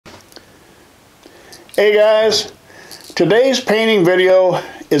Hey guys, today's painting video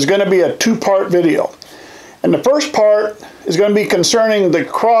is going to be a two-part video. And the first part is going to be concerning the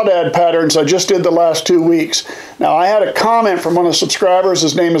crawdad patterns I just did the last 2 weeks. Now I had a comment from one of the subscribers,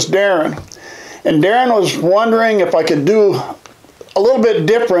 his name is Darren. And Darren was wondering if I could do a little bit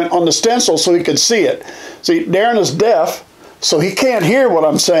different on the stencil so he could see it. See, Darren is deaf, so he can't hear what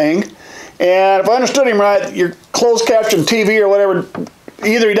I'm saying. And if I understood him right, your closed caption TV or whatever,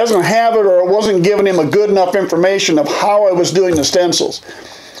 either he doesn't have it or it wasn't giving him a good enough information of how I was doing the stencils.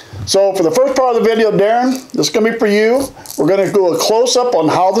 So for the first part of the video, Darren, this is going to be for you. We're going to do a close-up on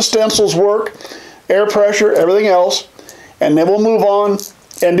how the stencils work, air pressure, everything else, and then we'll move on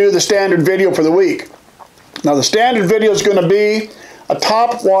and do the standard video for the week. Now the standard video is going to be a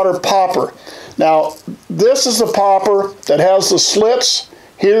top water popper. Now this is the popper that has the slits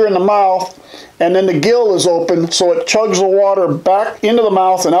here in the mouth, and then the gill is open, so it chugs the water back into the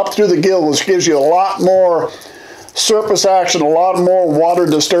mouth and up through the gill, which gives you a lot more surface action, a lot more water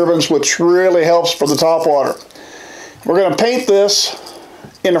disturbance, which really helps for the top water. We're going to paint this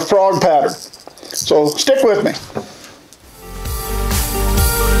in a frog pattern, so stick with me.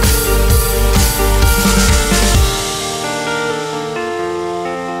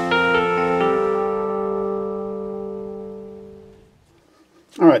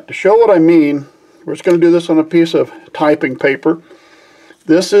 Alright, to show what I mean, we're just going to do this on a piece of typing paper.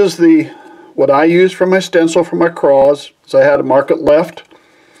 This is what I use for my stencil for my craws. So I had to mark it left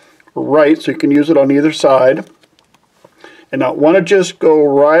or right so you can use it on either side. And I want to just go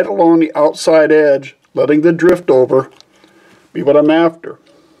right along the outside edge, letting the drift over be what I'm after.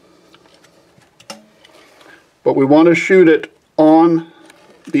 But we want to shoot it on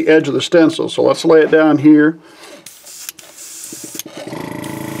the edge of the stencil. So let's lay it down here.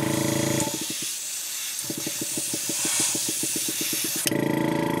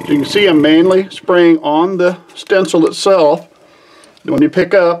 You can see I'm mainly spraying on the stencil itself. When you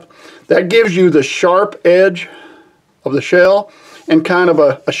pick up, that gives you the sharp edge of the shell and kind of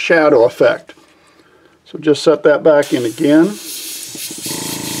a shadow effect. So just set that back in again.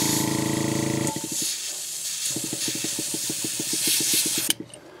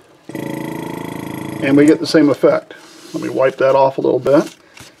 And we get the same effect. Let me wipe that off a little bit.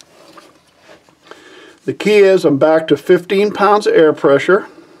 The key is I'm back to 15 pounds of air pressure.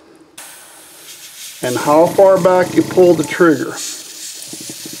 And how far back you pull the trigger.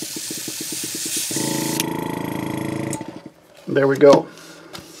 There we go.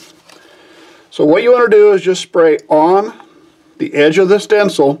 So what you want to do is just spray on the edge of the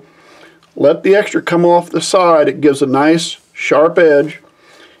stencil. Let the extra come off the side. It gives a nice sharp edge.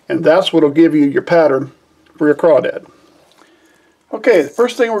 And that's what will give you your pattern for your crawdad. Okay, the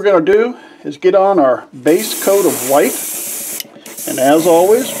first thing we're going to do is get on our base coat of white. And as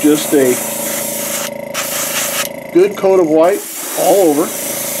always, just a good coat of white all over.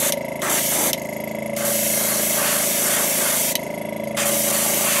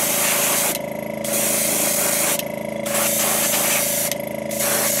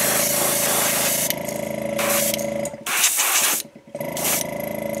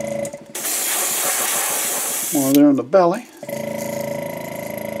 More there in the belly.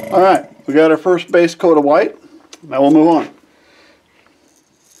 Alright, we got our first base coat of white. Now we'll move on.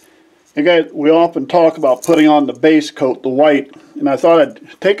 Hey guys, we often talk about putting on the base coat, the white, and I thought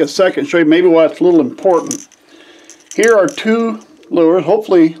I'd take a second and show you maybe why it's a little important. Here are two lures.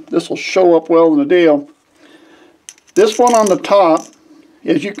 Hopefully this will show up well in the deal. This one on the top,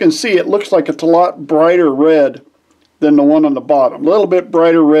 as you can see, it looks like it's a lot brighter red than the one on the bottom. A little bit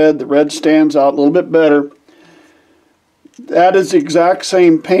brighter red. The red stands out a little bit better. That is the exact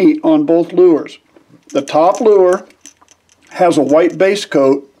same paint on both lures. The top lure has a white base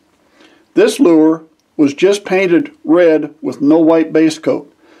coat. This lure was just painted red with no white base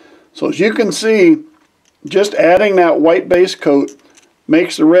coat. So as you can see, just adding that white base coat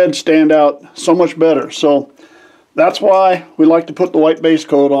makes the red stand out so much better. So that's why we like to put the white base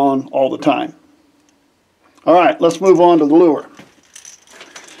coat on all the time. Alright, let's move on to the lure.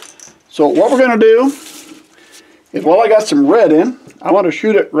 So what we're going to do is, while I got some red in, I want to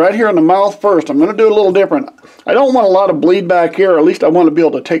shoot it right here in the mouth first. I'm going to do it a little different. I don't want a lot of bleed back here, or at least I want to be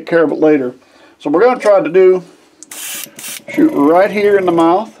able to take care of it later. So we're going to try to shoot right here in the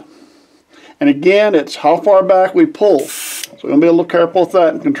mouth. And again, it's how far back we pull. So we're going to be a little careful with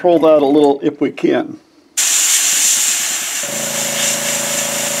that and control that a little if we can.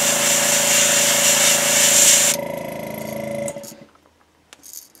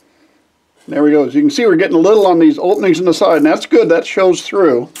 There we go. As you can see, we're getting a little on these openings in the side, and that's good. That shows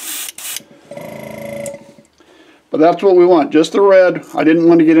through. But that's what we want, just the red. I didn't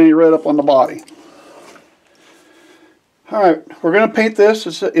want to get any red up on the body. Alright, we're going to paint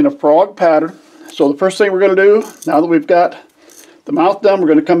this in a frog pattern. So the first thing we're going to do, now that we've got the mouth done, we're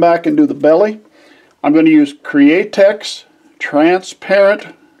going to come back and do the belly. I'm going to use Createx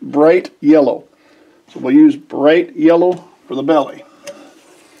Transparent Bright Yellow. So we'll use bright yellow for the belly.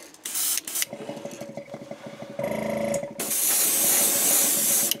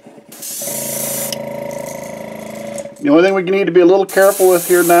 The only thing we need to be a little careful with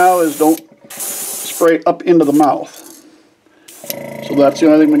here now is don't spray up into the mouth. So that's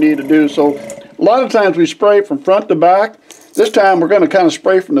the only thing we need to do. So a lot of times we spray from front to back. This time we're going to kind of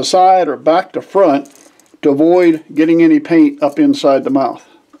spray from the side or back to front to avoid getting any paint up inside the mouth.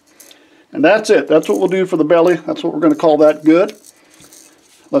 And that's it. That's what we'll do for the belly. That's what we're going to call that good.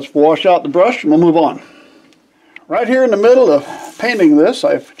 Let's wash out the brush and we'll move on. Right here in the middle of painting this,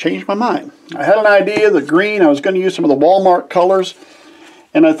 I've changed my mind. I had an idea, the green, I was going to use some of the Walmart colors,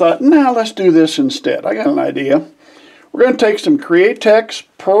 and I thought, nah, let's do this instead. I got an idea. We're going to take some Createx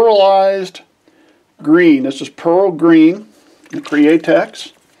Pearlized Green. This is Pearl Green, the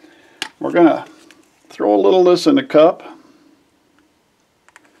Createx. We're going to throw a little of this in the cup.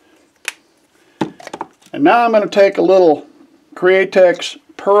 And now I'm going to take a little Createx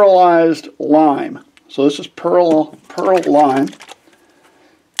Pearlized Lime. So this is Pearl Lime.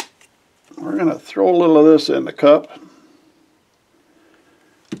 We're going to throw a little of this in the cup.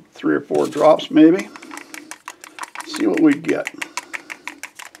 3 or 4 drops maybe. See what we get.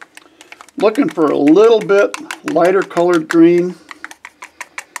 Looking for a little bit lighter colored green,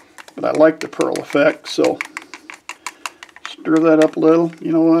 but I like the pearl effect, so stir that up a little.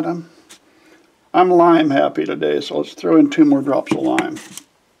 You know what? I'm lime happy today, so let's throw in 2 more drops of lime.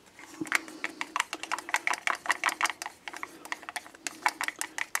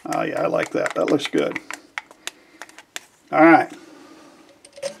 Oh yeah, I like that. That looks good. All right.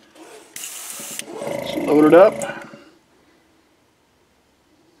 Let's load it up.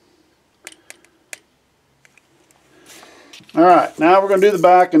 All right, now we're going to do the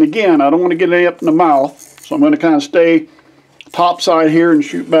back, and again, I don't want to get any up in the mouth, so I'm going to kind of stay top side here and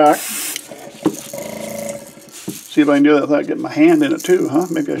shoot back. See if I can do that without getting my hand in it too, huh?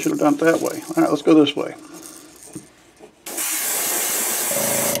 Maybe I should have done it that way. All right, let's go this way.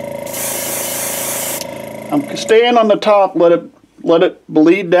 I'm staying on the top, let it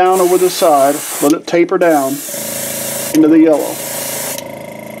bleed down over the side, let it taper down into the yellow.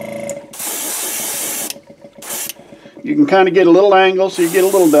 You can kind of get a little angle so you get a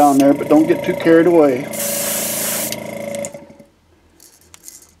little down there, but don't get too carried away.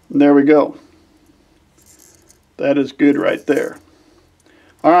 And there we go. That is good right there.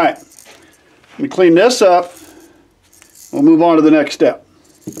 All right, let me clean this up. We'll move on to the next step.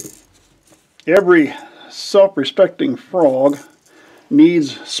 Every self-respecting frog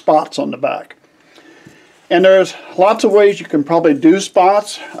needs spots on the back. And there's lots of ways you can probably do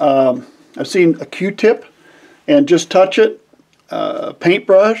spots. I've seen a Q-tip and just touch it,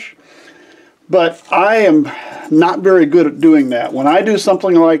 paintbrush, but I am not very good at doing that. When I do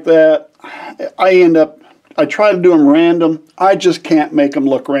something like that, I try to do them random. I just can't make them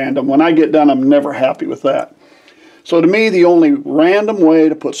look random. When I get done, I'm never happy with that. So to me, the only random way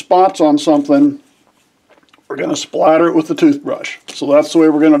to put spots on something, we're going to splatter it with the toothbrush. So that's the way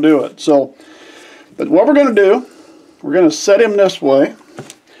we're going to do it. So, but what we're going to do, we're going to set him this way.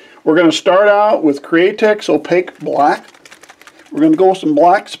 We're going to start out with Createx Opaque Black. We're going to go with some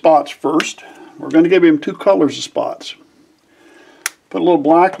black spots first. We're going to give him 2 colors of spots. Put a little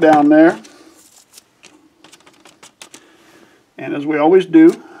black down there. And as we always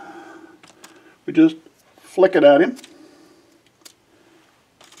do, we just flick it at him.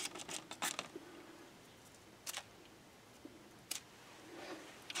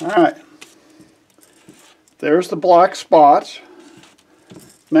 Alright, there's the black spots.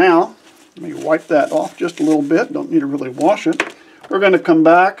 Now, let me wipe that off just a little bit. Don't need to really wash it. We're going to come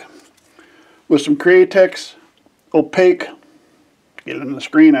back with some Createx Opaque, get it in the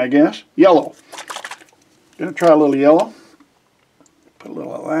screen I guess, yellow. Going to try a little yellow. Put a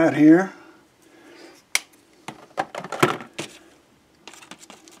little of that here.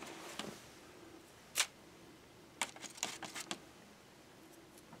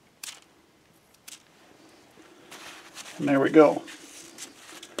 And there we go.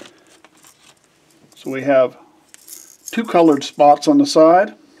 So we have 2 colored spots on the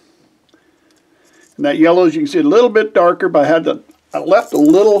side. And that yellow, as you can see, a little bit darker, but I left a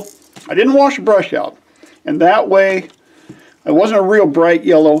little, I didn't wash the brush out. And that way, it wasn't a real bright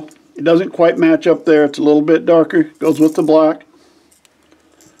yellow. It doesn't quite match up there. It's a little bit darker. Goes with the black.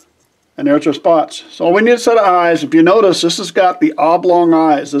 And there's our spots. So we need a set of eyes. If you notice, this has got the oblong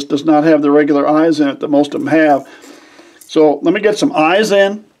eyes. This does not have the regular eyes in it that most of them have. So let me get some eyes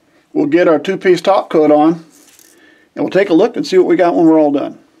in. We'll get our two-piece top coat on, and we'll take a look and see what we got when we're all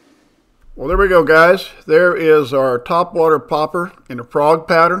done. Well, there we go, guys. There is our topwater popper in a frog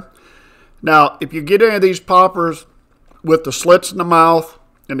pattern. Now, if you get any of these poppers with the slits in the mouth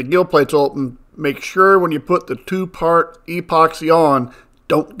and the gill plates open, make sure when you put the two-part epoxy on,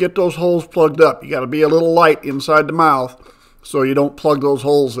 don't get those holes plugged up. You got to be a little light inside the mouth so you don't plug those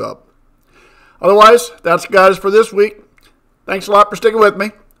holes up. Otherwise, that's guys for this week. Thanks a lot for sticking with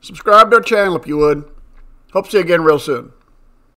me. Subscribe to our channel if you would. Hope to see you again real soon.